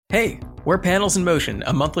Hey, we're Panels in Motion,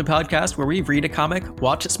 a monthly podcast where we read a comic,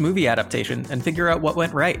 watch its movie adaptation, and figure out what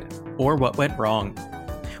went right, or what went wrong.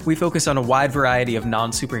 We focus on a wide variety of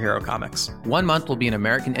non-superhero comics. 1 month will be an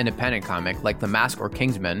American independent comic like The Mask or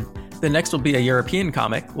Kingsman. The next will be a European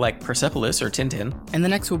comic like Persepolis or Tintin. And the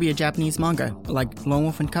next will be a Japanese manga like Lone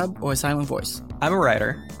Wolf and Cub or Silent Voice. I'm a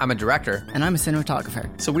writer. I'm a director. And I'm a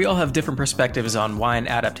cinematographer. So we all have different perspectives on why an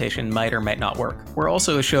adaptation might or might not work. We're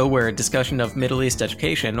also a show where a discussion of Middle East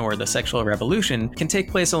education or the sexual revolution can take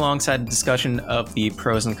place alongside a discussion of the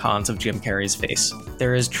pros and cons of Jim Carrey's face.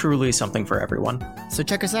 There is truly something for everyone. So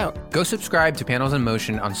check us out. Go subscribe to Panels in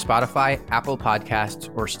Motion on Spotify, Apple Podcasts,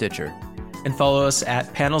 or Stitcher. And follow us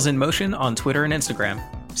at Panels in Motion on Twitter and Instagram.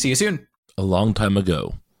 See you soon. A long time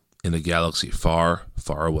ago, in a galaxy far,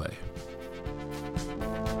 far away.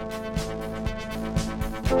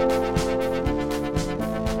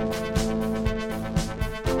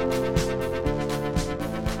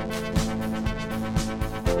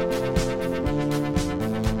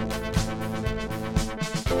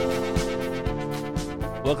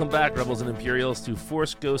 Welcome back, Rebels and Imperials, to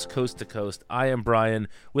Force Ghost Coast to Coast. I am Brian.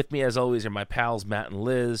 With me, as always, are my pals Matt and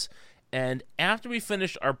Liz. And after we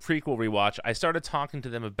finished our prequel rewatch, I started talking to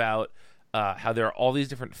them about how there are all these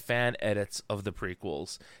different fan edits of the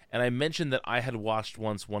prequels. And I mentioned that I had watched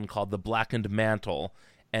once one called The Blackened Mantle,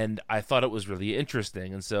 and I thought it was really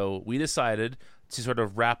interesting. And so we decided to sort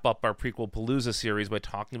of wrap up our prequel Palooza series by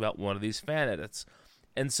talking about one of these fan edits.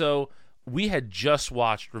 And so we had just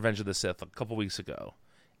watched Revenge of the Sith a couple weeks ago.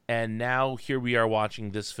 And now here we are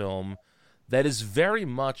watching this film that is very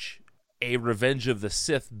much a Revenge of the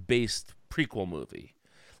Sith-based prequel movie.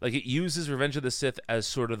 Like, it uses Revenge of the Sith as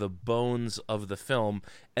sort of the bones of the film,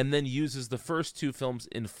 and then uses the first two films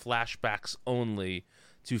in flashbacks only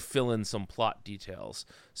to fill in some plot details.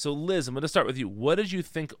 So, Liz, I'm going to start with you. What did you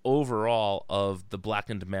think overall of The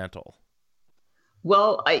Blackened Mantle?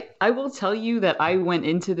 Well, I will tell you that I went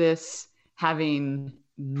into this having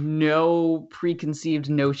no preconceived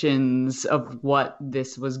notions of what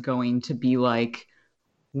this was going to be like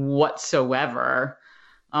whatsoever.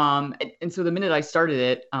 And so the minute I started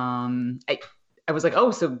it, I was like,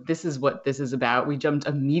 oh, so this is what this is about. We jumped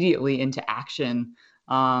immediately into action,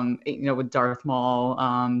 with Darth Maul.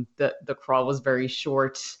 The crawl was very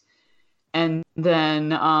short. And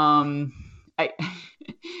then I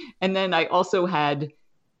also had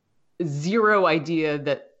zero idea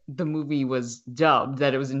that the movie was dubbed,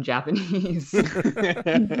 that it was in Japanese.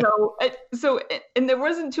 so there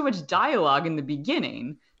wasn't too much dialogue in the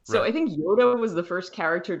beginning. So right. I think Yoda was the first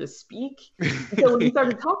character to speak. So when we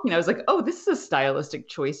started talking, I was like, oh, this is a stylistic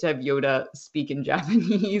choice to have Yoda speak in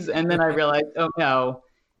Japanese. And then I realized, oh no,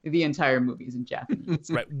 the entire movie is in Japanese.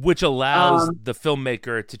 Right, which allows the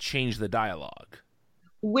filmmaker to change the dialogue.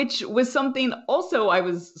 Which was something also I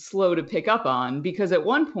was slow to pick up on, because at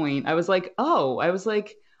one point I was like,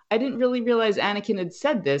 I didn't really realize Anakin had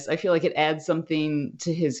said this. I feel like it adds something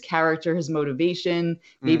to his character, his motivation.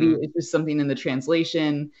 Maybe it's just something in the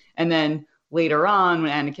translation. And then later on,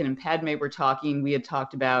 when Anakin and Padme were talking, we had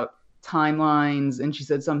talked about timelines, and she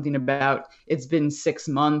said something about it's been 6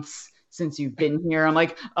 months since you've been here. I'm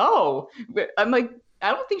like, I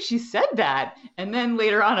don't think she said that. And then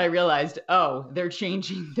later on, I realized, oh, they're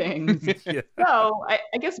changing things. Yeah. So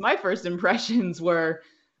I guess my first impressions were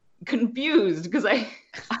confused because I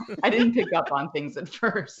didn't pick up on things at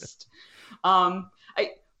first. I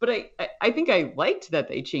think I liked that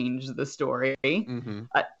they changed the story.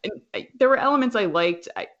 There were elements I liked.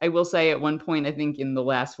 I will say at one point, I think in the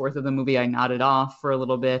last fourth of the movie, I nodded off for a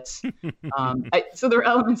little bit. So there were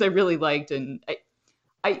elements I really liked, and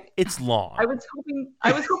it's long. I was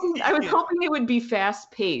hoping it would be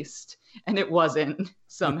fast paced, and it wasn't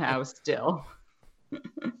somehow still.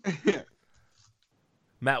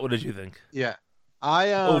 Matt, what did you think? Yeah,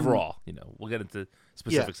 I overall, we'll get into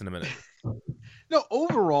specifics in a minute. No,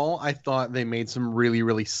 overall, I thought they made some really,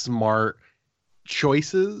 really smart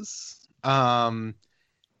choices. I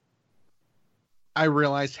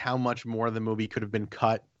realized how much more of the movie could have been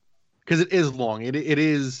cut, because it is long. It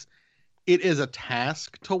is a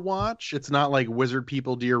task to watch. It's not like Wizard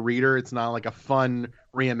People, Dear Reader. It's not like a fun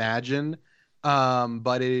reimagine.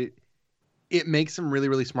 But it makes some really,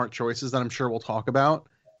 really smart choices that I'm sure we'll talk about.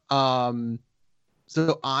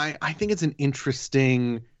 So I think it's an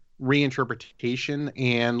interesting reinterpretation.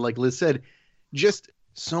 And like Liz said, just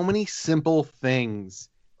so many simple things.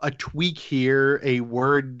 A tweak here, a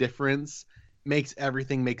word difference makes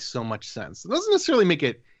everything make so much sense. It doesn't necessarily make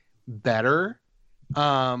it better,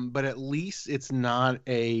 but at least it's not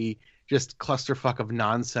a just clusterfuck of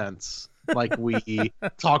nonsense like we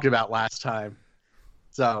talked about last time.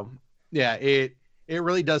 So yeah, it it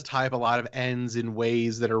really does tie up a lot of ends in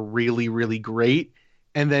ways that are really, really great,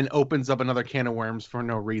 and then opens up another can of worms for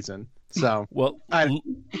no reason. So, Well,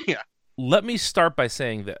 yeah. let me start by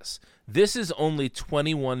saying this. This is only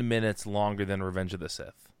 21 minutes longer than Revenge of the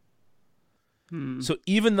Sith. So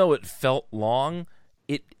even though it felt long,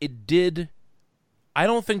 it did... I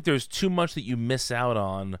don't think there's too much that you miss out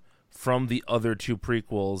on from the other two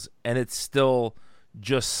prequels, and it's still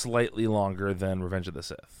just slightly longer than Revenge of the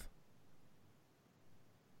Sith.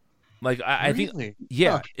 Like, I think... Really?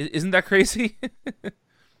 Yeah. Oh. Isn't that crazy?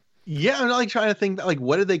 Yeah, I'm like trying to think, like,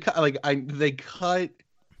 what did they cut? Like, they cut...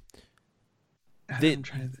 They I'm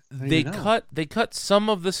trying to- I don't even know. they cut some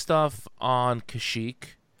of the stuff on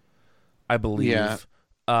Kashyyyk, I believe. Yeah.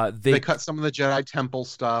 They cut some of the Jedi Temple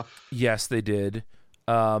stuff. Yes, they did.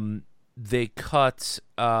 They cut.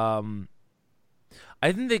 I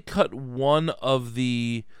think they cut one of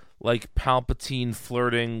the like Palpatine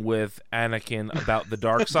flirting with Anakin about the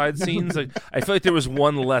dark side scenes. Like, I feel like there was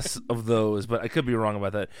one less of those, but I could be wrong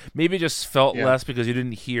about that. Maybe it just felt less because you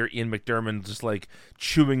didn't hear Ian McDiarmid just like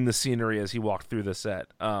chewing the scenery as he walked through the set.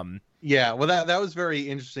 Yeah, well, that was very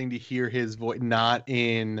interesting to hear his voice, not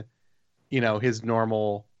in, his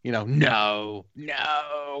normal, no.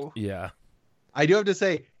 Yeah. I do have to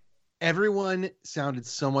say, everyone sounded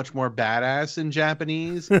so much more badass in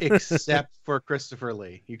Japanese, except for Christopher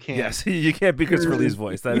Lee. You can't. Yes, you can't be Christopher Lee's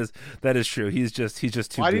voice. That is true. He's just too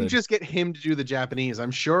Why good. didn't you just get him to do the Japanese? I'm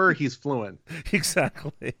sure he's fluent.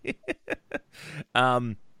 Exactly.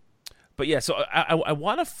 But yeah, so I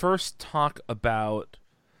want to first talk about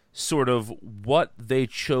sort of what they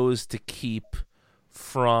chose to keep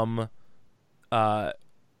from Phantom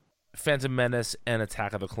Menace and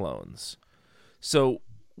Attack of the Clones. So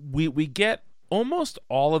we get almost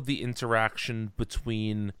all of the interaction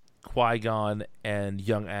between Qui-Gon and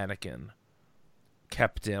young Anakin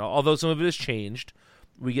kept in. Although some of it has changed,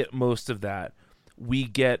 we get most of that. We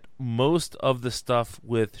get most of the stuff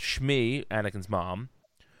with Shmi, Anakin's mom.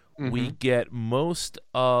 Mm-hmm. We get most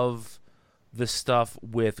of the stuff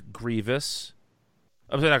with Grievous.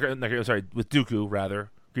 I'm sorry, with Dooku, rather.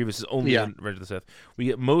 Grievous is only in Revenge of the Sith. We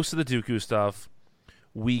get most of the Dooku stuff.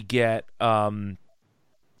 We get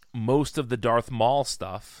most of the Darth Maul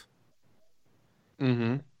stuff.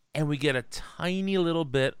 Mm-hmm. And we get a tiny little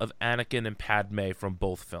bit of Anakin and Padme from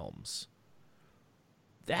both films.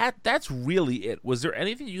 That's really it. Was there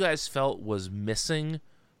anything you guys felt was missing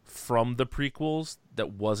from the prequels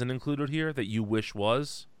that wasn't included here that you wish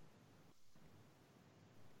was?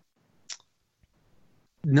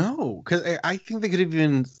 No, because I think they could have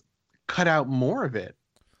even cut out more of it.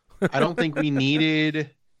 I don't think we needed...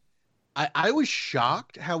 I was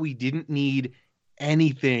shocked how we didn't need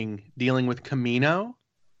anything dealing with Kamino.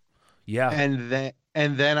 Yeah.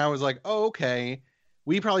 And then I was like, oh, okay.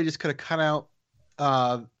 We probably just could have cut out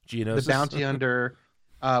the Geonosis? bounty hunter.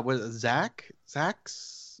 Was it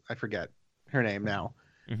Zax? I forget her name now.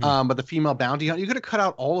 Mm-hmm. But the female bounty hunter, you could have cut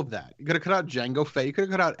out all of that. You could have cut out Jango Fett. You could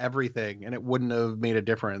have cut out everything, and it wouldn't have made a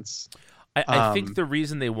difference. I think the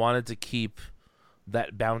reason they wanted to keep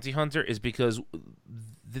that bounty hunter is because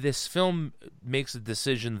this film makes a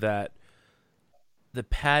decision that the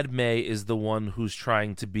Padme is the one who's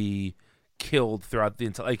trying to be killed throughout the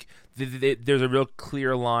entire... Like, there's a real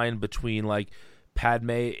clear line between, like, Padme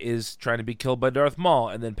is trying to be killed by Darth Maul,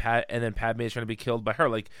 and then Padme is trying to be killed by her.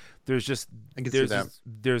 Like, there's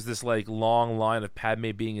this like long line of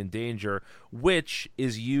Padme being in danger, which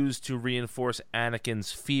is used to reinforce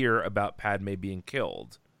Anakin's fear about Padme being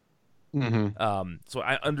killed. Mm-hmm. So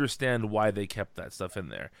I understand why they kept that stuff in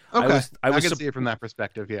there. Okay, I can see it from that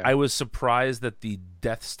perspective. Yeah, I was surprised that the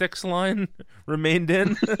Death Sticks line remained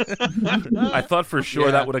in. I thought for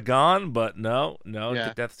sure that would have gone, but no,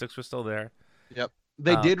 the Death Sticks were still there. Yep.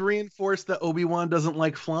 They did reinforce that Obi-Wan doesn't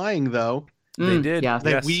like flying, though. They did. Yeah.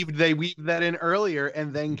 They weaved that in earlier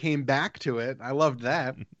and then came back to it. I loved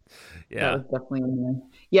that. Yeah. That was definitely in there.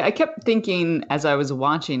 Yeah, I kept thinking as I was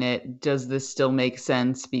watching it, does this still make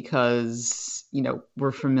sense because,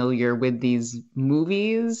 we're familiar with these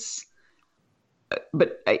movies?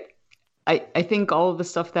 But I think all of the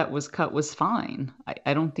stuff that was cut was fine.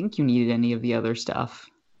 I don't think you needed any of the other stuff.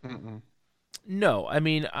 Mm-mm. No, I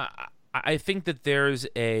mean, I think that there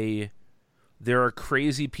are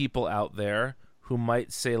crazy people out there who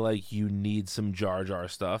might say, like, you need some Jar Jar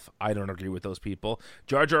stuff. I don't agree with those people.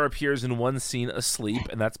 Jar Jar appears in one scene asleep,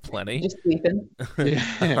 and that's plenty. Just sleeping.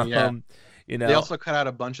 Yeah. They also cut out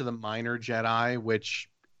a bunch of the minor Jedi, which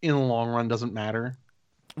in the long run doesn't matter.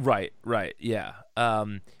 Right, yeah.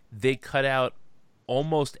 They cut out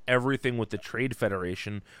almost everything with the Trade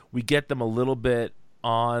Federation. We get them a little bit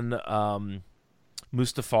on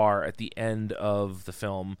Mustafar at the end of the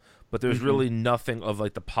film, but there's really nothing of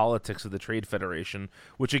like the politics of the Trade Federation,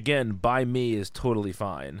 which again, by me, is totally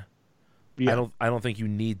fine. Yeah. I don't think you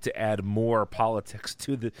need to add more politics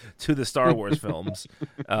to the Star Wars films.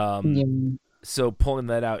 So pulling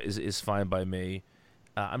that out is fine by me.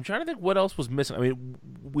 I'm trying to think what else was missing. I mean,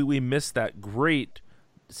 we missed that great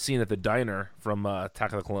scene at the diner from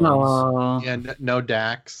Attack of the Clones. Aw. Yeah, no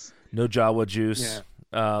Dax. No Jawa juice.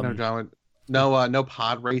 Yeah. No Jawa. No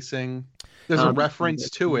pod racing. There's a reference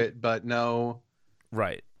to it, but no.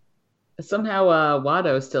 Right. Somehow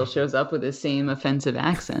Watto still shows up with the same offensive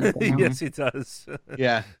accent. Yes, he does.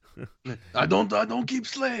 Yeah. I don't keep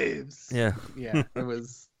slaves. Yeah. Yeah. It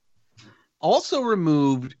was also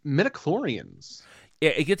removed midichlorians. Yeah,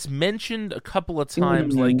 it gets mentioned a couple of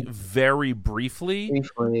times, like very briefly.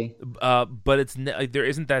 But it's like, there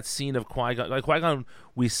isn't that scene of Qui-Gon. Like Qui-Gon,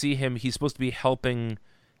 we see him. He's supposed to be helping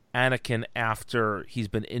Anakin after he's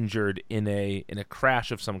been injured in a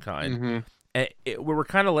crash of some kind. And we were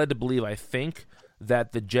kind of led to believe, I think,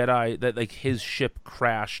 that the Jedi, that like his ship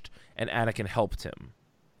crashed and Anakin helped him.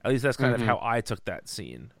 At least that's kind of how I took that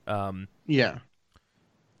scene. Yeah,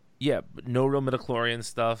 but no real midichlorian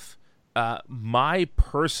stuff. My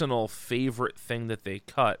personal favorite thing that they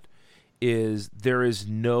cut is there is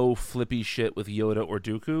no flippy shit with Yoda or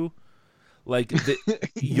Dooku. Like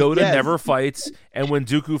Yoda never fights, and when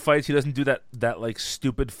Dooku fights, he doesn't do that like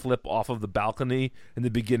stupid flip off of the balcony in the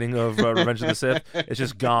beginning of Revenge of the Sith. It's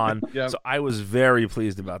just gone. So I was very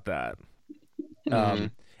pleased about that. And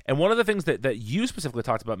one of the things that you specifically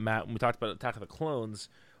talked about, Matt, when we talked about Attack of the Clones,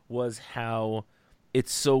 was how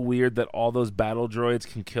it's so weird that all those battle droids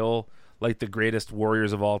can kill like the greatest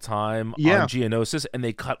warriors of all time on Geonosis, and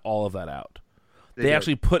they cut all of that out. They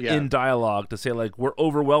actually put in dialogue to say like, we're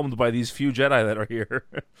overwhelmed by these few Jedi that are here,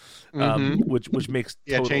 which makes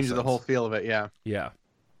total changes sense. the whole feel of it. Yeah.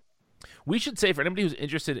 We should say, for anybody who's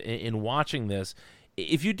interested in watching this,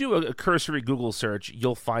 if you do a cursory Google search,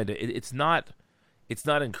 you'll find it. It's not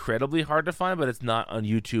incredibly hard to find, but it's not on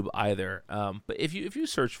YouTube either. But if you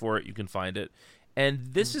search for it, you can find it. And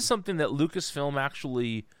this is something that Lucasfilm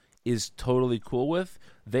actually is totally cool with.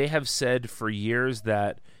 They have said for years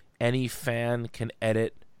that any fan can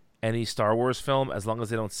edit any Star Wars film as long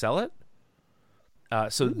as they don't sell it.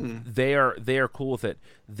 So they are cool with it.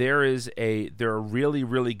 There are really,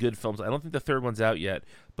 really good films. I don't think the third one's out yet,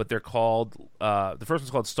 but they're called the first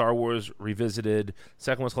one's called Star Wars Revisited.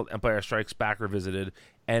 Second one's called Empire Strikes Back Revisited,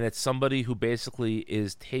 and it's somebody who basically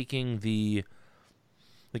is taking the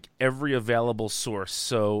like every available source.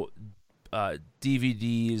 So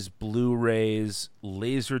DVDs, Blu-rays,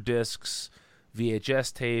 laser discs,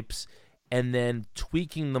 VHS tapes, and then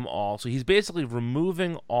tweaking them all. So he's basically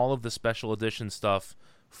removing all of the special edition stuff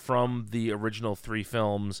from the original 3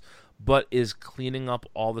 films, but is cleaning up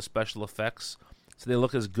all the special effects so they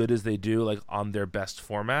look as good as they do, like on their best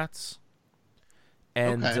formats.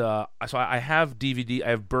 And so I have I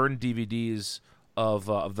have burned DVDs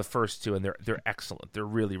of the first 2, and they're excellent. They're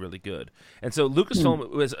really, really good. And so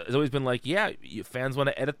Lucasfilm has always been like, yeah, fans want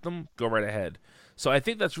to edit them, go right ahead. So I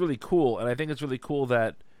think that's really cool, and I think it's really cool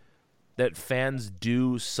that fans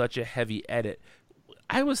do such a heavy edit.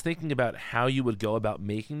 I was thinking about how you would go about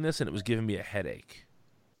making this, and it was giving me a headache.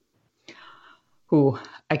 Ooh,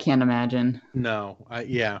 I can't imagine. No,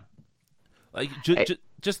 Like,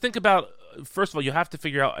 just think about, first of all, you have to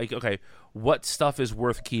figure out, like, okay, what stuff is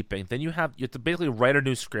worth keeping. Then you have to basically write a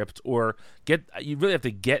new script, or you really have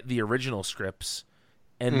to get the original scripts,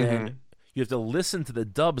 and then you have to listen to the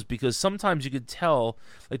dubs, because sometimes you could tell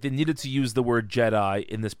like they needed to use the word Jedi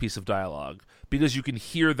in this piece of dialogue because you can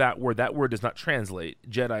hear that word. That word does not translate.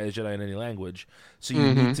 Jedi is Jedi in any language. So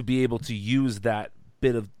you need to be able to use that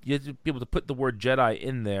bit of, you have to be able to put the word Jedi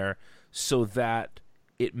in there so that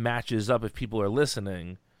it matches up if people are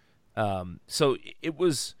listening. So it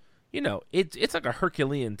was, it's like a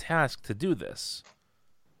Herculean task to do this.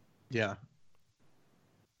 Yeah.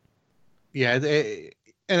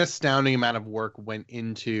 An astounding amount of work went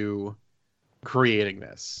into creating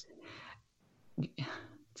this.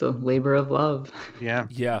 It's a labor of love.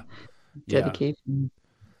 Yeah. Dedication.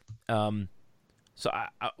 So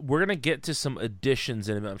we're going to get to some additions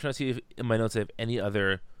in a minute. I'm trying to see if in my notes I have any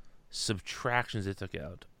other subtractions they took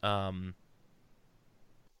out.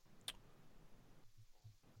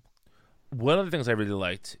 One of the things I really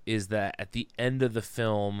liked is that at the end of the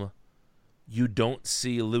film, you don't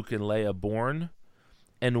see Luke and Leia born.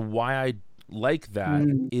 And why I like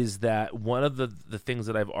that is that one of the things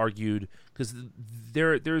that I've argued, because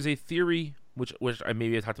there's a theory, which I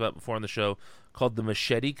maybe I talked about before on the show, called the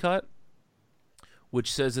machete cut,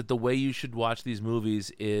 which says that the way you should watch these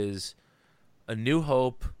movies is A New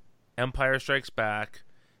Hope, Empire Strikes Back,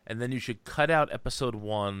 and then you should cut out episode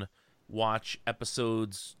 1, watch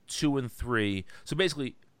episodes 2 and 3. So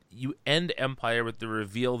basically, you end Empire with the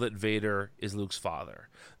reveal that Vader is Luke's father.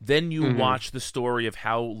 Then you watch the story of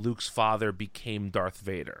how Luke's father became Darth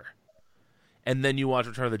Vader. And then you watch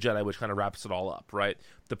Return of the Jedi, which kind of wraps it all up, right?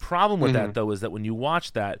 The problem with that, though, is that when you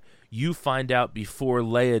watch that, you find out before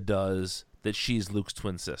Leia does that she's Luke's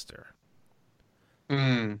twin sister.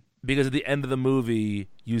 Because at the end of the movie,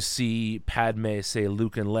 you see Padme say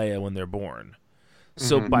Luke and Leia when they're born.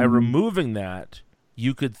 So by removing that,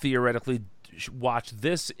 you could theoretically watch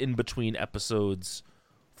this in between episodes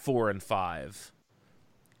 4 and 5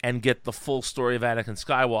 and get the full story of Anakin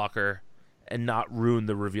Skywalker and not ruin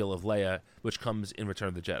the reveal of Leia, which comes in Return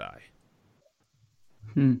of the Jedi.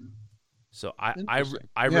 So I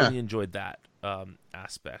really enjoyed that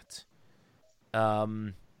aspect.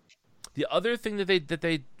 The other thing that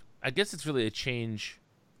they I guess it's really a change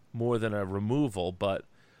more than a removal, but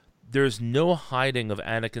there's no hiding of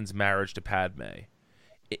Anakin's marriage to Padme.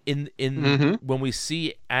 In when we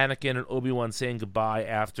see Anakin and Obi-Wan saying goodbye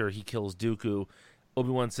after he kills Dooku,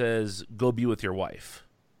 Obi-Wan says, "Go be with your wife."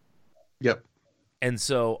 Yep. And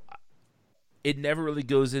so it never really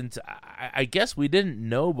goes into... I guess we didn't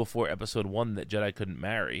know before episode 1 that Jedi couldn't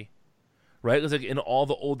marry, right? Because like in all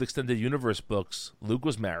the old Extended Universe books, Luke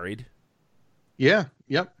was married. Yeah,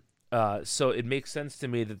 yep. So it makes sense to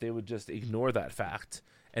me that they would just ignore that fact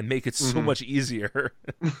and make it so much easier.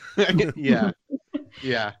 Yeah.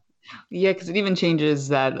 Yeah, because it even changes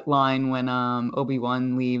that line when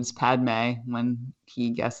Obi-Wan leaves Padme when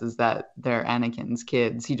he guesses that they're Anakin's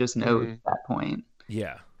kids. He just knows at that point.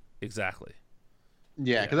 Yeah, exactly.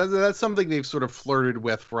 Yeah, because that's something they've sort of flirted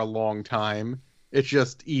with for a long time. It's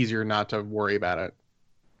just easier not to worry about it.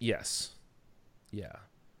 Yes. Yeah.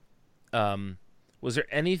 Was there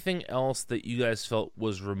anything else that you guys felt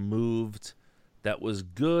was removed that was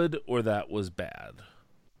good or that was bad?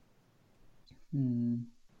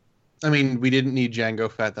 I mean, we didn't need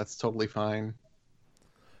Jango Fett. That's totally fine.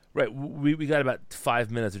 Right. We got about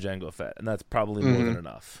 5 minutes of Jango Fett, and that's probably more than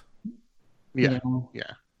enough. Yeah.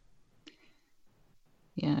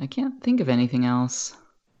 Yeah, I can't think of anything else.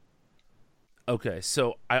 Okay,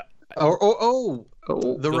 so the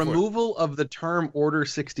removal of the term Order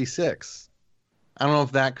 66. I don't know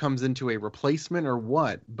if that comes into a replacement or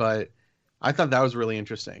what, but I thought that was really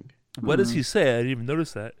interesting. What does he say? I didn't even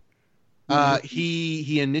notice that.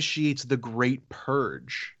 He initiates the Great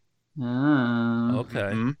Purge.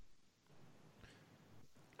 Okay.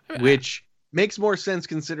 Which makes more sense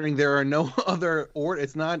considering there are no other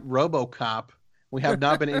it's not RoboCop. We have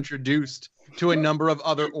not been introduced to a number of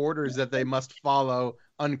other orders that they must follow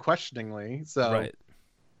unquestioningly. So right.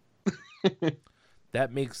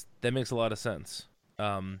 That makes a lot of sense.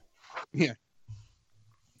 Yeah,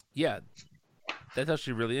 that's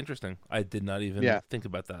actually really interesting. I did not even think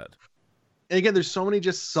about that. And again, there's so many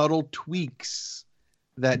just subtle tweaks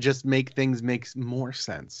that just make things make more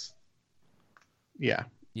sense. Yeah,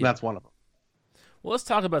 that's one of them. Well, let's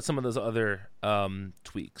talk about some of those other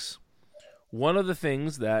tweaks. One of the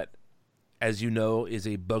things that, as you know, is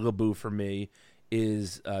a bugaboo for me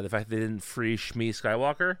is the fact that they didn't free Shmi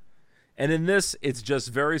Skywalker. And in this, it's just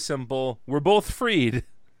very simple. We're both freed.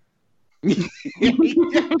 Make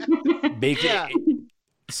it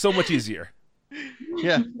so much easier.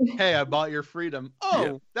 Yeah. Hey, I bought your freedom.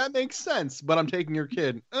 Oh, that makes sense. But I'm taking your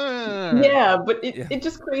kid. Yeah, but it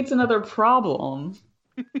just creates another problem.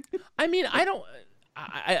 I mean,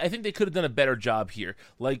 I think they could have done a better job here.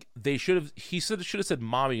 Like he should have said,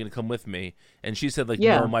 "Mom, you're gonna come with me," and she said,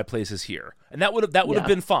 "No, my place is here," and that would have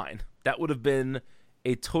been fine. That would have been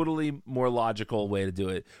a totally more logical way to do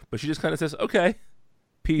it. But she just kind of says, "Okay,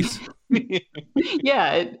 peace."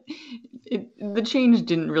 Yeah, the change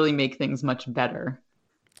didn't really make things much better.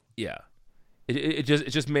 Yeah, it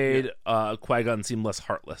just made Qui-Gon seem less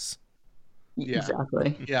heartless. Yeah,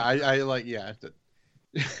 exactly. Yeah, I like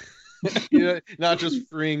not just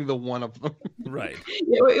freeing the one of them. Right.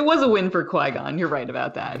 It was a win for Qui-Gon. You're right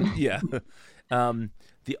about that. Yeah.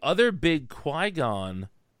 The other big Qui-Gon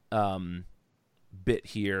bit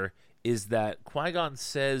here is that Qui-Gon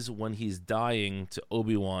says when he's dying to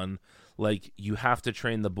Obi-Wan, like, you have to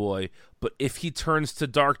train the boy, but if he turns to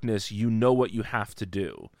darkness, you know what you have to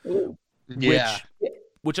do. Yeah.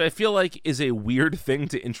 Which I feel like is a weird thing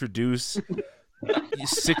to introduce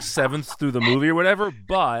 6/7 through the movie or whatever,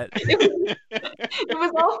 but it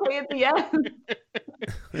was all the way at the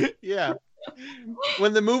end. Yeah.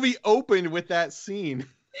 When the movie opened with that scene.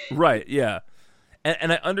 Right, yeah.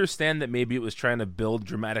 And I understand that maybe it was trying to build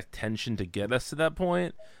dramatic tension to get us to that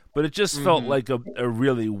point, but it just felt like a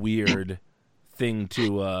really weird thing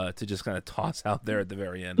to just kind of toss out there at the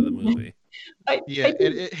very end of the movie.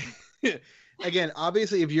 Again,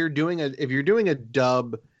 obviously, if you're doing a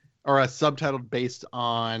dub or a subtitled based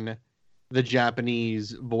on the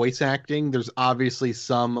Japanese voice acting, there's obviously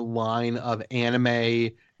some line of anime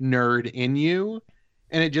nerd in you,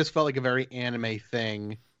 and it just felt like a very anime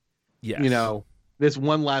thing. Yes. You know, this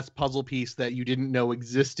one last puzzle piece that you didn't know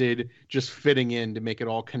existed, just fitting in to make it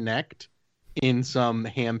all connect in some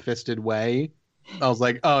ham-fisted way. I was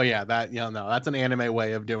like, oh yeah, no, that's an anime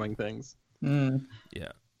way of doing things.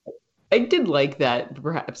 Yeah. I did like that.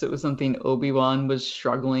 Perhaps it was something Obi-Wan was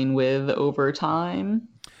struggling with over time.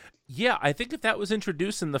 Yeah, I think if that was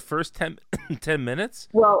introduced in the first 10 minutes,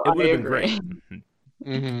 well, it would have been great.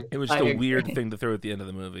 It was just a weird thing to throw at the end of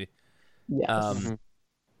the movie. Yes.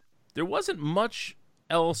 There wasn't much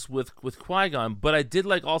else with Qui-Gon, but I did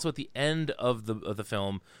like also at the end of the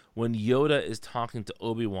film when Yoda is talking to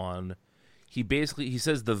Obi-Wan, he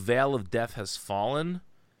says the veil of death has fallen,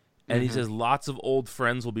 and he says lots of old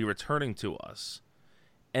friends will be returning to us.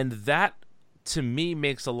 And that, to me,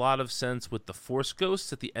 makes a lot of sense with the Force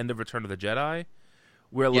ghosts at the end of Return of the Jedi,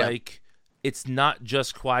 where like it's not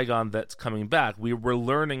just Qui-Gon that's coming back. We're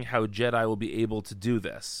learning how Jedi will be able to do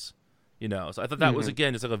this. You know, so I thought that was,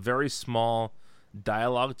 again, just like a very small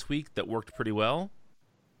dialogue tweak that worked pretty well.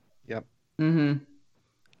 Yep.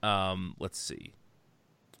 Let's see.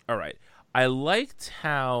 All right. I liked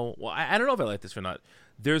how, well, I don't know if I like this or not.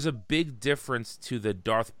 There's a big difference to the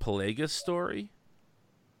Darth Plagueis story.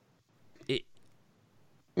 It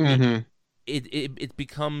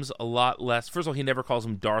becomes a lot less. First of all, he never calls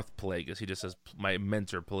him Darth Plagueis. He just says my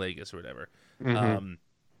mentor Plagueis or whatever.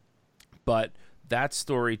 But that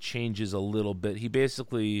story changes a little bit. He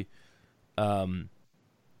basically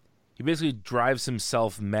drives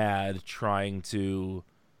himself mad trying to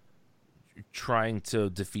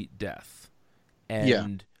defeat death,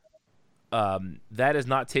 and that is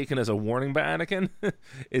not taken as a warning by Anakin.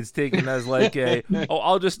 It's taken as like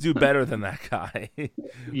I'll just do better than that guy. Which,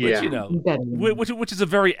 you know, which is a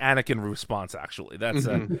very Anakin response. Actually,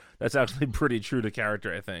 that's actually pretty true to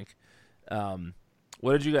character, I think.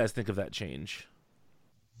 What did you guys think of that change?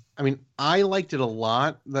 I mean, I liked it a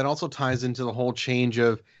lot. That also ties into the whole change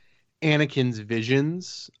of Anakin's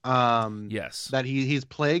visions. Yes. That he's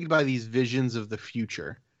plagued by these visions of the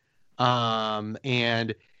future.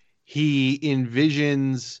 And he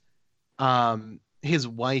envisions his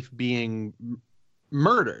wife being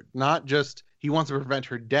murdered. Not just he wants to prevent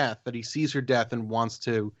her death, but he sees her death and wants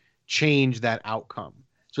to change that outcome.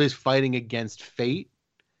 So he's fighting against fate,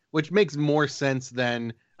 which makes more sense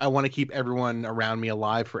than I want to keep everyone around me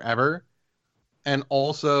alive forever. And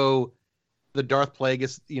also the Darth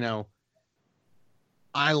Plagueis, you know,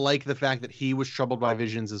 I like the fact that he was troubled by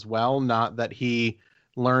visions as well, not that he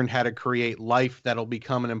learned how to create life that'll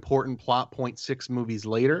become an important plot point 6 movies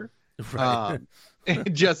later. Right.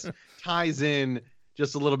 It just ties in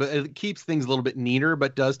just a little bit. It keeps things a little bit neater,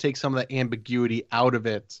 but does take some of the ambiguity out of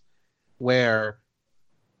it where,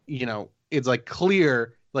 you know, it's like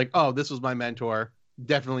clear, like, oh, this was my mentor.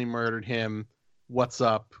 Definitely murdered him. What's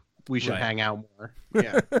up? We should hang out more.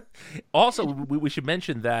 Yeah. Also, we should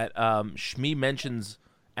mention that Shmi mentions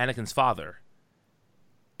Anakin's father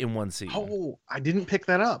in one scene. Oh, I didn't pick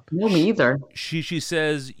that up. No, me either. She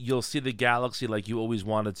says, you'll see the galaxy like you always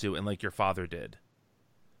wanted to and like your father did.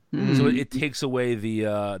 So it takes away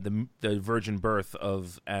the virgin birth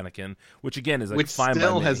of Anakin, which again is like which fine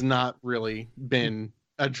still by me. Has not really been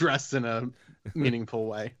addressed in a meaningful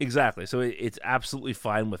way. Exactly. So it's absolutely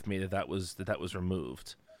fine with me that was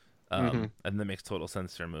removed. And that makes total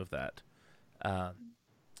sense to remove that.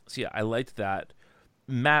 So yeah, I liked that.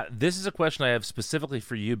 Matt, this is a question I have specifically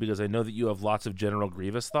for you because I know that you have lots of General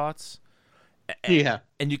Grievous thoughts. Yeah.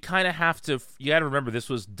 And you kind of have to, you got to remember this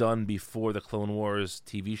was done before the Clone Wars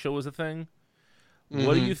TV show was a thing.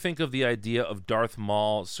 What do you think of the idea of Darth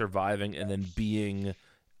Maul surviving and then being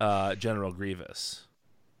General Grievous?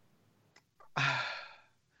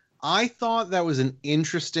 I thought that was an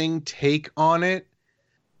interesting take on it,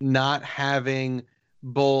 not having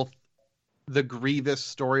both the Grievous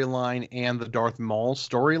storyline and the Darth Maul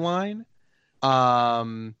storyline. I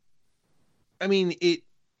mean, it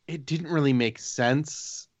didn't really make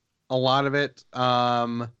sense, a lot of it.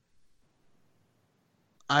 I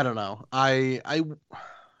don't know. I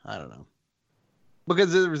don't know.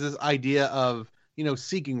 Because there was this idea of, you know,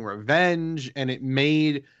 seeking revenge, and it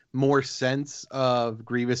made more sense of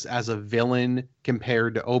Grievous as a villain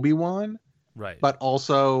compared to Obi-Wan. Right. But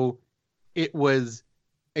also it was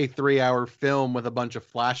a 3-hour film with a bunch of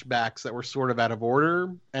flashbacks that were sort of out of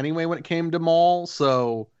order anyway when it came to Maul.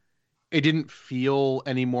 So it didn't feel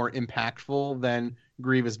any more impactful than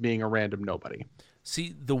Grievous being a random nobody.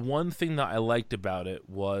 See, the one thing that I liked about it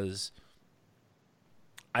was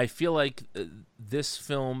I feel like this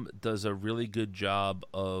film does a really good job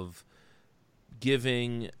of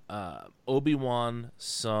giving Obi-Wan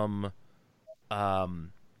some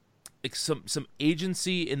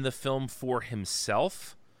agency in the film for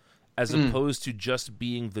himself, as opposed to just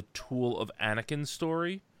being the tool of Anakin's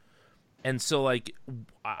story. And so, like,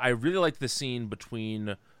 I really like the scene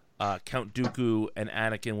between Count Dooku and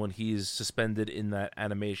Anakin when he's suspended in that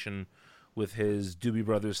animation with his Doobie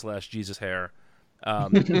Brothers / Jesus hair,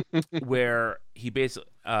 where he basically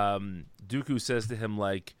Dooku says to him,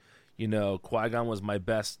 like, you know, Qui-Gon was my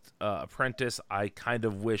best apprentice. I kind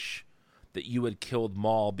of wish that you had killed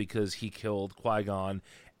Maul because he killed Qui-Gon.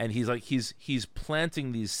 And he's like, he's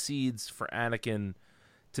planting these seeds for Anakin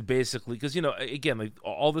to basically, because, you know, again, like,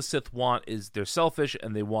 all the Sith want is they're selfish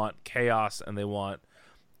and they want chaos and they want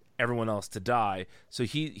everyone else to die. So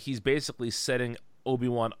he's basically setting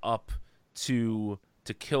Obi-Wan up to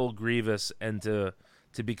kill Grievous and to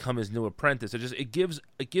become his new apprentice. It gives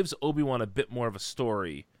Obi-Wan a bit more of a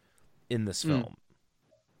story in this film.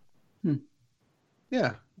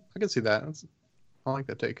 Yeah, I can see that. I like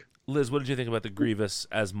that take. Liz, what did you think about the Grievous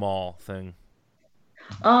as Maul thing?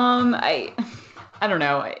 I don't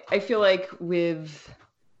know. I feel like with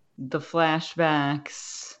the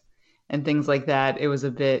flashbacks and things like that, it was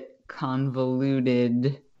a bit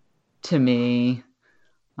convoluted to me.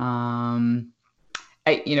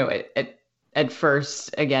 At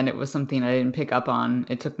first, again, it was something I didn't pick up on.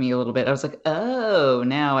 It took me a little bit. I was like, oh,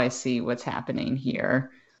 now I see what's happening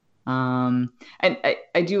here. And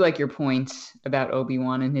I do like your point about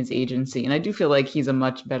Obi-Wan and his agency. And I do feel like he's a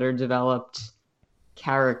much better developed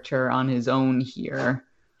character on his own here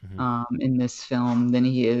in this film than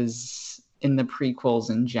he is in the prequels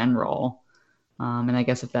in general. And I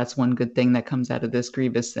guess if that's one good thing that comes out of this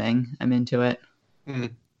Grievous thing, I'm into it.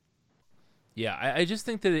 Yeah, I just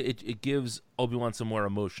think that it gives Obi-Wan some more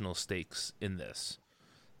emotional stakes in this.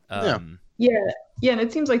 Yeah, and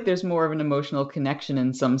it seems like there's more of an emotional connection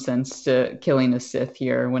in some sense to killing a Sith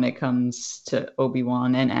here when it comes to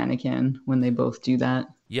Obi-Wan and Anakin when they both do that.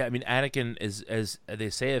 Yeah, I mean, Anakin is, as they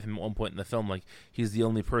say of him at one point in the film, like, he's the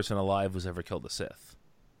only person alive who's ever killed a Sith.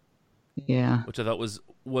 Yeah. Which I thought was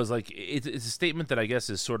like, it's a statement that I guess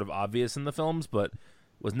is sort of obvious in the films, but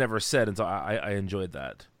was never said, and so I enjoyed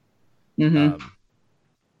that. So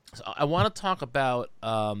I want to talk about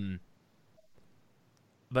the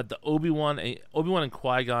Obi-Wan and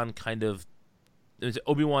Qui-Gon kind of,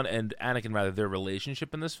 Obi-Wan and Anakin rather, their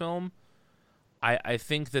relationship in this film. I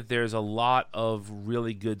think that there's a lot of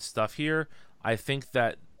really good stuff here. I think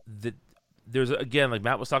that there's, again, like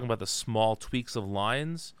Matt was talking about, the small tweaks of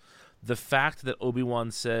lines. The fact that Obi-Wan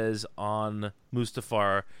says on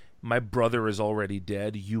Mustafar, "My brother is already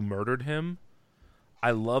dead, you murdered him," I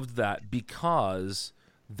loved that because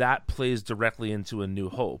that plays directly into A New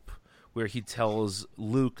Hope, where he tells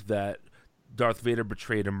Luke that Darth Vader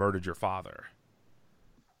betrayed and murdered your father.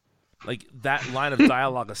 Like, that line of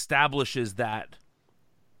dialogue establishes that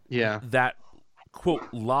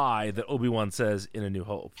quote lie that Obi-Wan says in A New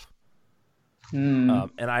Hope. And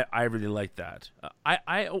I really like that.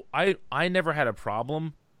 I never had a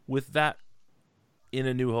problem with that in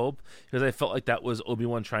A New Hope, because I felt like that was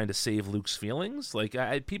Obi-Wan trying to save Luke's feelings. Like,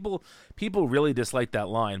 people really dislike that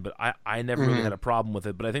line, but I never really had a problem with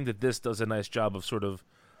it. But I think that this does a nice job of sort of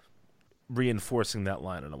reinforcing that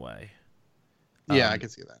line in a way. Yeah, I can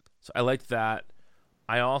see that. So I liked that.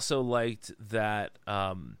 I also liked that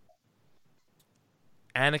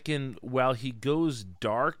Anakin, while he goes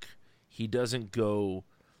dark, he doesn't kill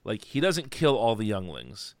all the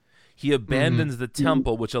younglings. He abandons the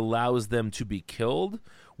temple, which allows them to be killed,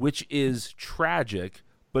 which is tragic,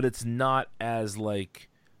 but it's not as, like,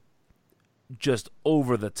 just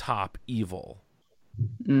over the top evil.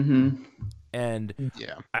 And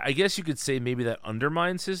I guess you could say maybe that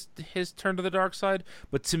undermines his turn to the dark side,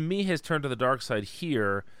 but to me, his turn to the dark side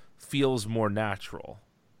here feels more natural.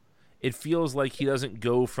 It feels like he doesn't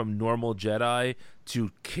go from normal Jedi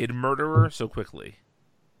to kid murderer so quickly.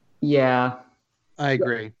 Yeah. I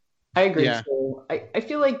agree. Yeah. So I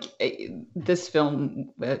feel like this film,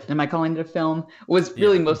 am I calling it a film, was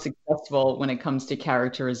really most successful when it comes to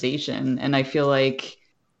characterization. And I feel like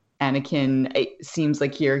Anakin, it seems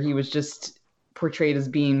like here he was just portrayed as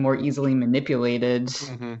being more easily manipulated.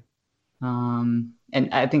 And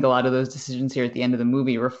I think a lot of those decisions here at the end of the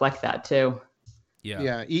movie reflect that too.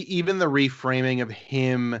 Yeah. Even the reframing of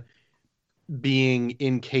him being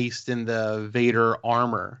encased in the Vader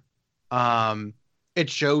armor, it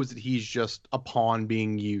shows that he's just a pawn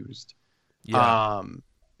being used. Yeah.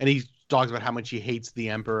 And he talks about how much he hates the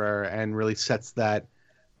Emperor and really sets that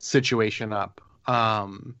situation up.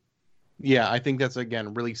 Yeah, I think that's, again, a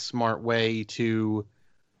really smart way to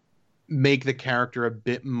make the character a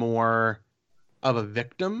bit more of a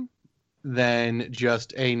victim than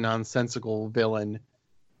just a nonsensical villain.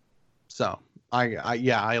 So I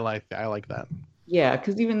like that. Yeah,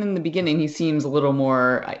 because even in the beginning, he seems a little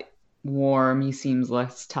more warm. He seems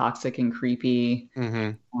less toxic and creepy.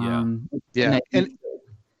 Yeah, and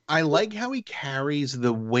I like how he carries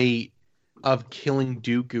the weight of killing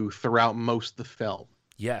Dooku throughout most of the film.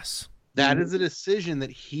 Yes. That is a decision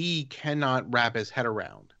that he cannot wrap his head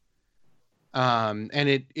around. And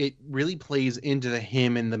it really plays into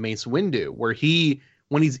him and the Mace Windu, where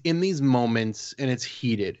when he's in these moments and it's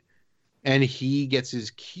heated, and he gets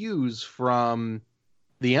his cues from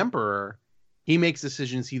the Emperor, he makes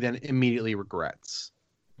decisions he then immediately regrets.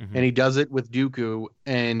 Mm-hmm. And he does it with Dooku,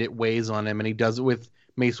 and it weighs on him, and he does it with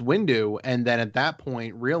Mace Windu, and then at that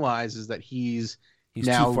point realizes that he's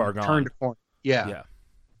now too far gone. Turned a corner. Yeah.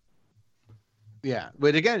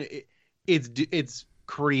 But again, it's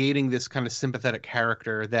creating this kind of sympathetic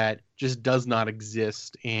character that just does not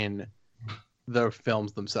exist in the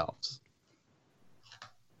films themselves.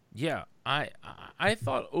 Yeah, I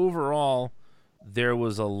thought overall there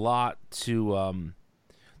was a lot to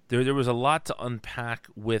there was a lot to unpack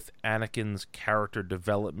with Anakin's character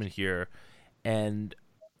development here, and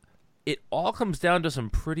it all comes down to some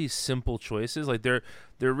pretty simple choices. Like there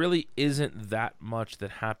really isn't that much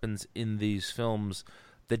that happens in these films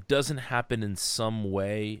that doesn't happen in some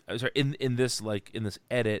way. Sorry, in this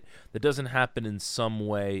edit, that doesn't happen in some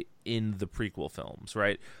way in the prequel films,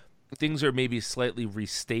 right? Things are maybe slightly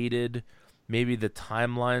restated, maybe the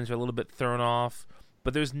timelines are a little bit thrown off,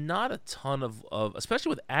 but there's not a ton of especially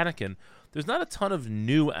with Anakin, there's not a ton of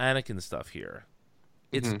new Anakin stuff here.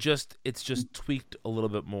 It's just tweaked a little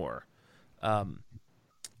bit more.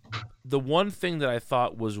 The one thing that I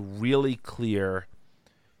thought was really clear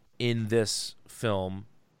in this film,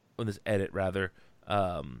 in this edit rather,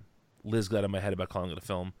 Liz got in my head about calling it a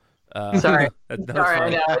film. Sorry.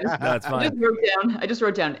 Sorry, that's fine. I just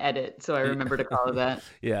wrote down edit, so I remember to call it that.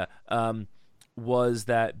 Yeah. Was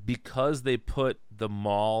that because they put the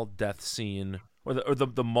Maul death scene or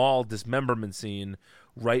the Maul dismemberment scene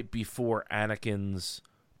right before Anakin's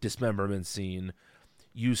dismemberment scene,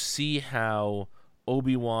 you see how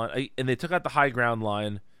Obi-Wan, and they took out the high ground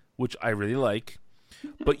line, which I really like,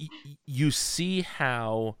 but you see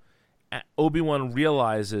how Obi-Wan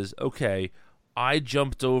realizes, okay, I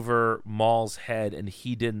jumped over Maul's head and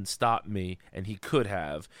he didn't stop me, and he could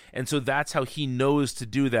have. And so that's how he knows to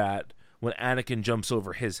do that when Anakin jumps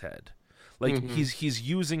over his head. Like he's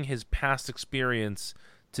using his past experience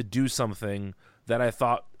to do something that I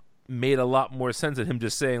thought made a lot more sense than him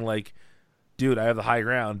just saying like, dude, I have the high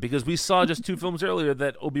ground, because we saw just 2 films earlier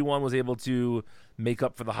that Obi-Wan was able to make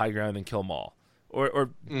up for the high ground and kill Maul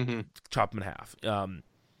or chop him in half.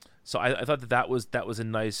 So I thought that was a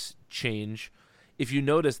nice change. If you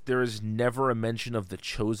notice, there is never a mention of the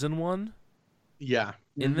Chosen One. Yeah.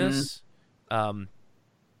 In this, I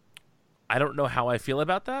don't know how I feel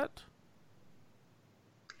about that.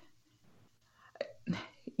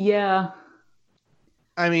 Yeah.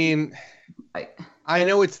 I mean, I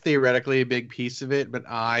know it's theoretically a big piece of it, but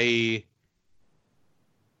I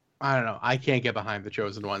don't know. I can't get behind the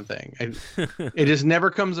Chosen One thing. It just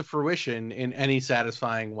never comes to fruition in any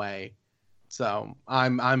satisfying way. So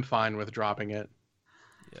I'm fine with dropping it.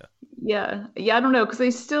 Yeah. I don't know, because I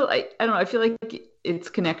don't know. I feel like its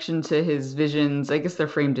connection to his visions, I guess they're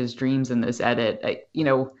framed as dreams in this edit.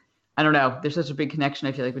 I don't know. There's such a big connection,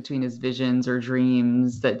 I feel like, between his visions or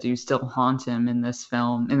dreams that do still haunt him in this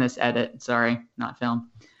edit. Sorry, not film.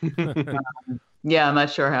 Yeah, I'm not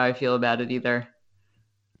sure how I feel about it either.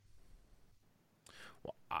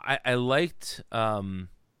 I liked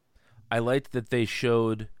that they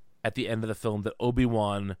showed at the end of the film that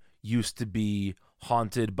Obi-Wan used to be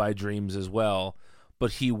haunted by dreams as well,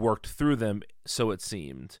 but he worked through them, so it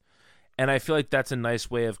seemed. And I feel like that's a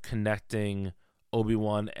nice way of connecting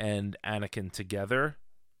Obi-Wan and Anakin together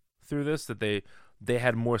through this, that they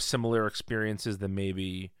had more similar experiences than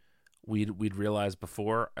maybe we'd realized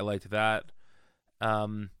before. I liked that.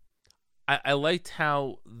 I liked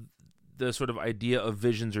how the sort of idea of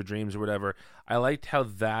visions or dreams or whatever, I liked how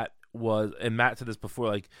that was, and Matt said this before,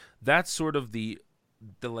 like that's sort of the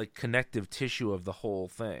like connective tissue of the whole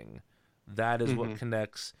thing. That is what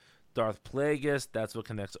connects Darth Plagueis. That's what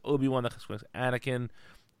connects Obi-Wan. That connects Anakin,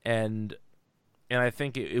 and I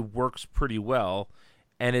think it works pretty well.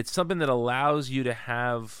 And it's something that allows you to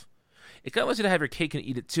have, it kind of wants you to have your cake and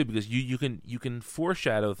eat it too, because you can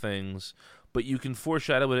foreshadow things, but you can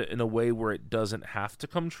foreshadow it in a way where it doesn't have to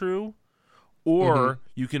come true, or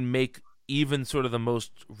you can make even sort of the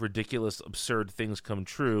most ridiculous, absurd things come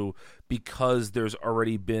true because there's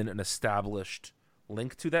already been an established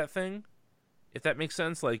link to that thing. If that makes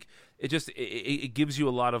sense, like it gives you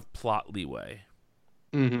a lot of plot leeway.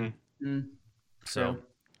 So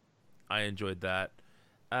I enjoyed that.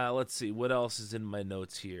 Let's see what else is in my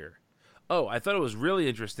notes here. Oh, I thought it was really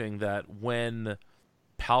interesting that when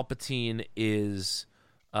Palpatine is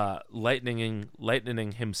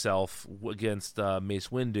lightning himself against Mace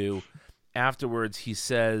Windu, afterwards he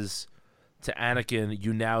says to Anakin,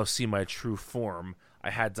 "You now see my true form. I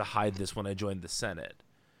had to hide this when I joined the Senate."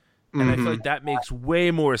 And I feel like that makes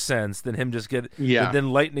way more sense than him just than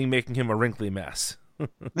lightning making him a wrinkly mess.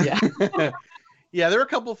 Yeah, there are a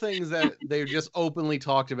couple things that they just openly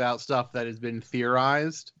talked about, stuff that has been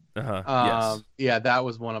theorized. Yes. Yeah, that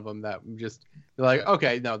was one of them that just like,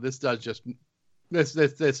 okay, no, this does just this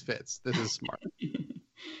fits. This is smart.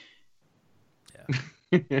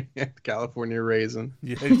 Yeah. California raisin.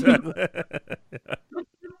 Yeah, exactly.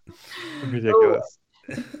 Ridiculous.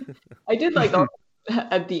 I did like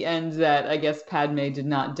at the end that I guess Padme did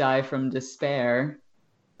not die from despair.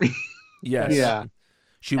 Yes. Yeah.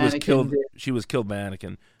 She was Anakin killed. did. She was killed by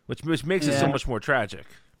Anakin, which makes it so much more tragic.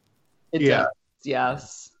 It Yeah. does,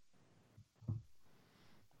 yes.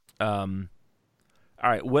 All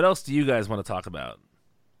right. What else do you guys want to talk about?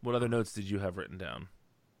 What other notes did you have written down?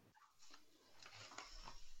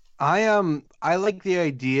 I like the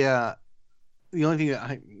idea. The only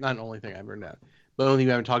thing not the only thing I've written down, but the only thing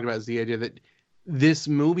we haven't talked about is the idea that this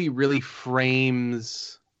movie really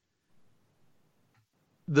frames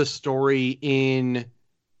the story in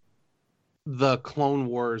the Clone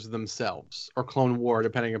Wars themselves, or Clone War,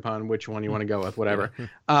 depending upon which one you want to go with, whatever.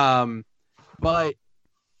 But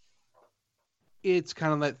it's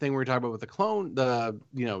kind of that thing we were talking about with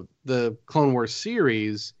the Clone Wars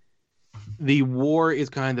series. The war is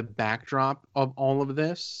kind of the backdrop of all of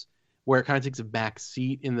this, where it kind of takes a back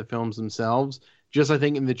seat in the films themselves. Just, I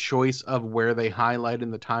think, in the choice of where they highlight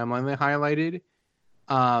in the timeline they highlighted,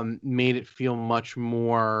 made it feel much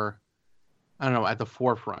more, I don't know, at the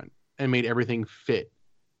forefront, and made everything fit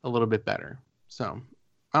a little bit better. So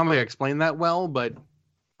I don't think I explained that well, but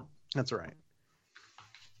that's all right.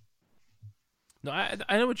 No,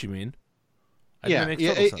 I know what you mean.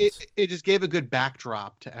 It just gave a good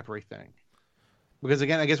backdrop to everything. Because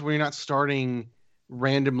again, I guess when you're not starting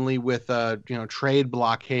randomly with a trade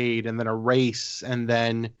blockade and then a race and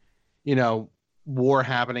then war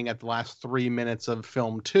happening at the last 3 minutes of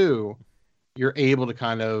film 2, you're able to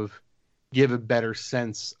kind of give a better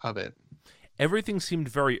sense of it. Everything seemed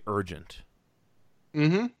very urgent.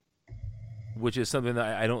 Which is something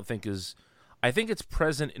that I don't think is... I think it's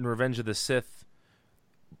present in Revenge of the Sith,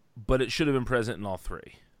 but it should have been present in all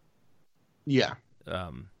three. Yeah.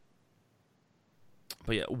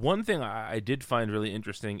 But yeah, one thing I did find really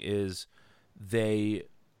interesting is they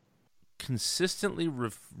consistently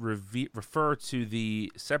refer to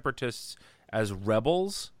the Separatists as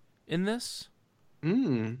rebels in this.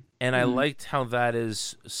 And I liked how that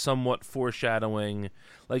is somewhat foreshadowing.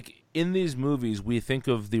 Like, in these movies, we think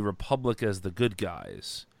of the Republic as the good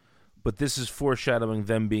guys, but this is foreshadowing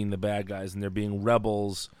them being the bad guys, and they're being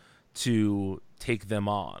rebels to take them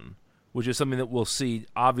on, which is something that we'll see,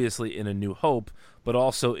 obviously, in A New Hope, but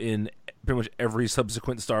also in pretty much every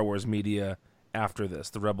subsequent Star Wars media after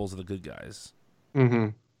this. The rebels are the good guys.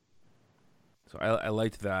 So I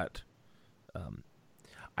liked that.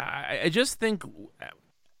 I just think,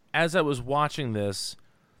 as I was watching this,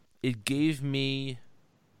 it gave me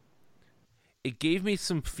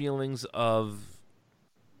some feelings of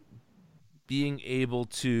being able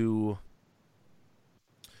to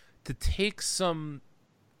take some...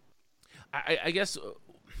 I guess,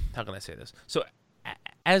 how can I say this? So,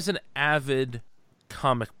 as an avid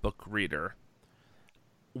comic book reader,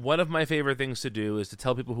 one of my favorite things to do is to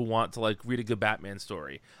tell people who want to read a good Batman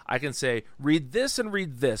story. I can say, read this and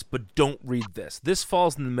read this, but don't read this. This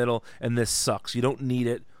falls in the middle, and this sucks. You don't need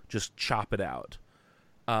it. Just chop it out.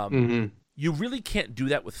 You really can't do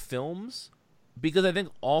that with films, because I think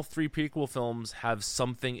all 3 prequel films have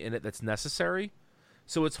something in it that's necessary.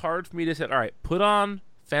 So it's hard for me to say, all right, put on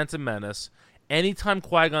Phantom Menace. Anytime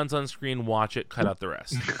Qui-Gon's on screen, watch it, cut out the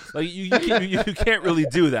rest. You can't really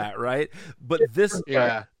do that, right? But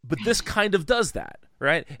this kind of does that,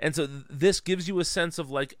 right? And so this gives you a sense of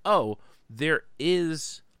there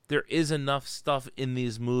is enough stuff in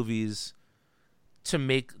these movies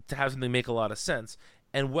to have something make a lot of sense.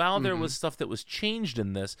 And while there was stuff that was changed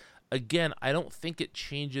in this, again, I don't think it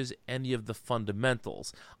changes any of the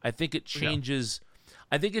fundamentals. I think it changes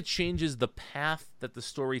the path that the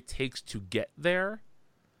story takes to get there,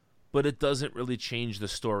 but it doesn't really change the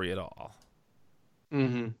story at all.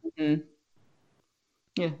 Yeah,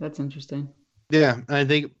 that's interesting. Yeah, and I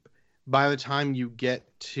think by the time you get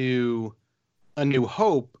to A New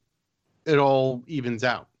Hope, it all evens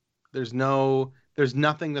out. There's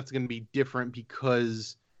nothing that's going to be different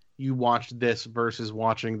because you watched this versus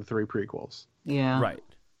watching the 3 prequels. Yeah.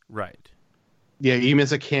 Right. Yeah, you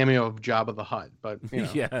miss a cameo of Jabba the Hutt, but you know.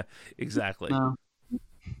 Yeah, exactly. Oh,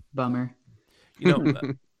 bummer. You know,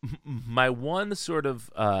 my one sort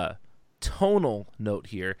of tonal note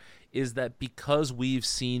here is that because we've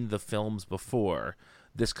seen the films before,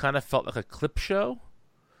 this kind of felt like a clip show.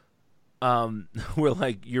 Where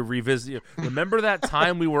like you're revisiting. Remember that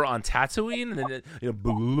time we were on Tatooine, and then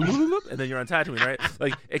and then you're on Tatooine, right?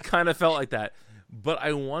 Like it kind of felt like that. But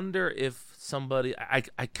I wonder if somebody, I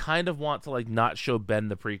kind of want to like not show Ben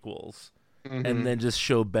the prequels, and then just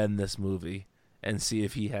show Ben this movie and see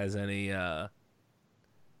if he has any,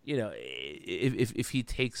 if he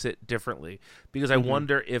takes it differently. Because I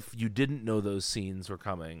wonder if you didn't know those scenes were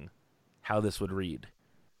coming, how this would read.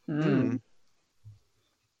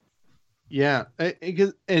 Yeah,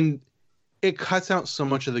 and it cuts out so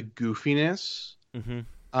much of the goofiness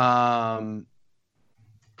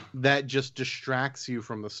that just distracts you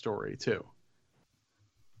from the story too.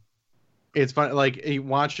 It's fun, like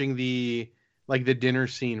watching the dinner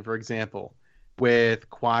scene, for example, with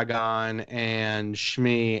Qui-Gon and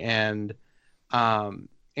Shmi and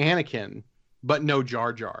Anakin, but no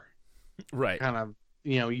Jar Jar. Right. Kind of,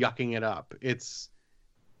 yucking it up. It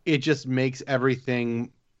just makes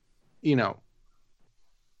everything,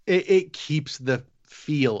 it keeps the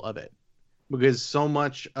feel of it, because so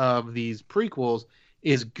much of these prequels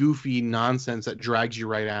is goofy nonsense that drags you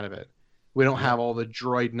right out of it. We don't have all the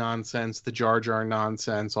droid nonsense, the Jar Jar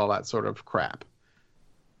nonsense, all that sort of crap.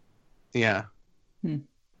 Yeah.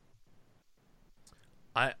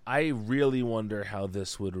 I really wonder how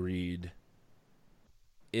this would read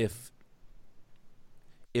if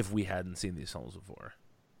we hadn't seen these films before.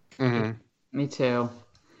 Me too.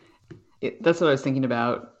 That's what I was thinking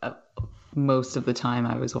about most of the time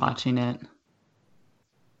I was watching it.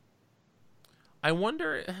 I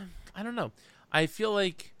wonder, I don't know. I feel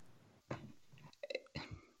like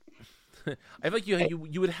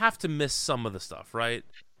you would have to miss some of the stuff, right?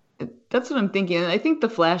 That's what I'm thinking. And I think the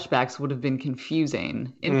flashbacks would have been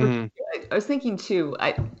confusing. And I was thinking too,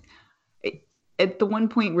 at the one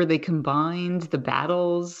point where they combined the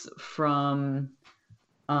battles from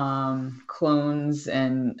Clones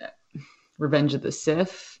and Revenge of the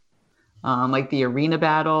Sith, like the arena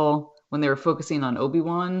battle when they were focusing on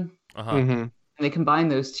Obi-Wan, and they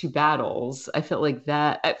combined those 2 battles. I felt like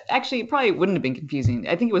that actually it probably wouldn't have been confusing.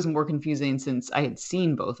 I think it was more confusing since I had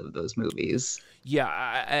seen both of those movies. Yeah,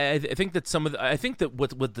 I think that I think that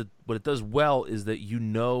what it does well is that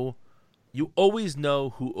you always know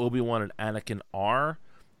who Obi-Wan and Anakin are,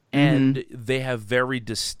 and they have very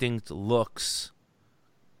distinct looks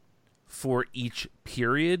for each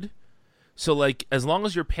period. So, like, as long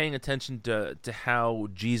as you're paying attention to how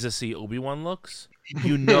Jesus-y Obi-Wan looks,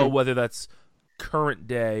 you know whether that's current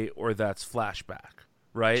day or that's flashback,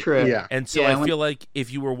 right? True. Yeah. And so I feel like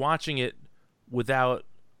if you were watching it without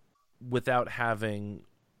having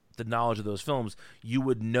the knowledge of those films, you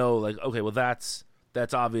would know, like, okay, well, that's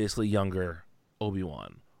obviously younger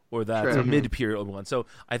Obi-Wan, or that's mid-period Obi-Wan. So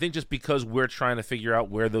I think just because we're trying to figure out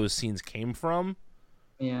where those scenes came from,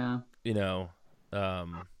 Yeah. I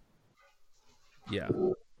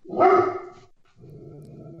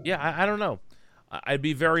don't know. I'd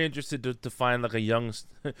be very interested to find like a young.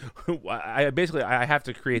 I have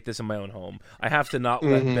to create this in my own home. I have to not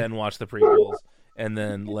let Ben watch the prequels and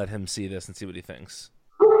then let him see this and see what he thinks.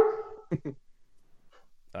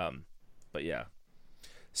 But yeah.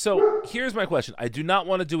 So here's my question. I do not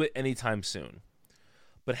want to do it anytime soon.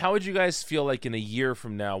 But how would you guys feel like in a year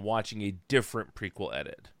from now watching a different prequel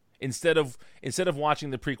edit? Instead of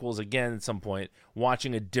watching the prequels again at some point,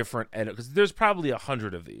 watching a different edit, because there's probably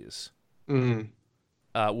 100 of these. Would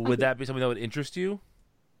that be something that would interest you?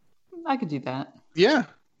 I could do that. Yeah.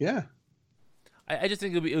 I just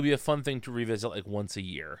think it'll be a fun thing to revisit like once a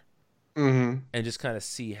year, and just kind of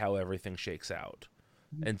see how everything shakes out,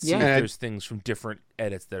 and see if there's things from different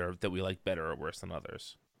edits that we like better or worse than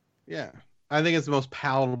others. Yeah, I think it's the most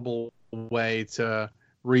palatable way to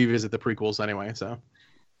revisit the prequels anyway. So.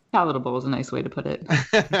 Palatable is a nice way to put it.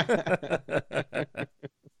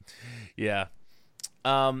 Yeah.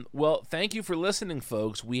 Well, thank you for listening,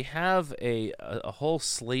 folks. We have a whole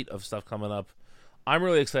slate of stuff coming up I'm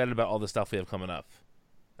really excited about all the stuff we have coming up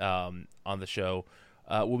on the show.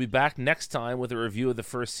 We'll be back next time with a review of the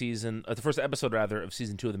first episode of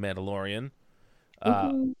season 2 of The Mandalorian.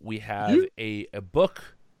 We have a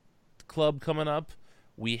book club coming up.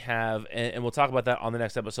 We have, and we'll talk about that on the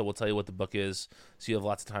next episode. We'll tell you what the book is, so you have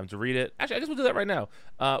lots of time to read it. Actually, I guess we'll do that right now.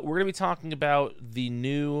 We're going to be talking about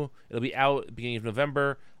it'll be out at the beginning of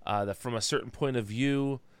November, that From a Certain Point of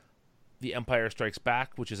View, The Empire Strikes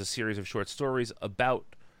Back, which is a series of short stories about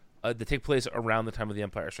that take place around the time of The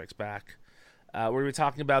Empire Strikes Back. We're going to be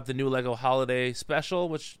talking about the new LEGO Holiday Special,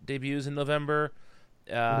 which debuts in November,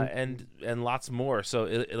 and lots more. So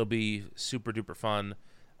it'll be super duper fun.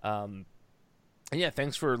 And yeah,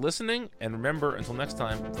 thanks for listening. And remember, until next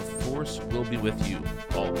time, the Force will be with you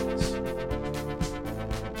always.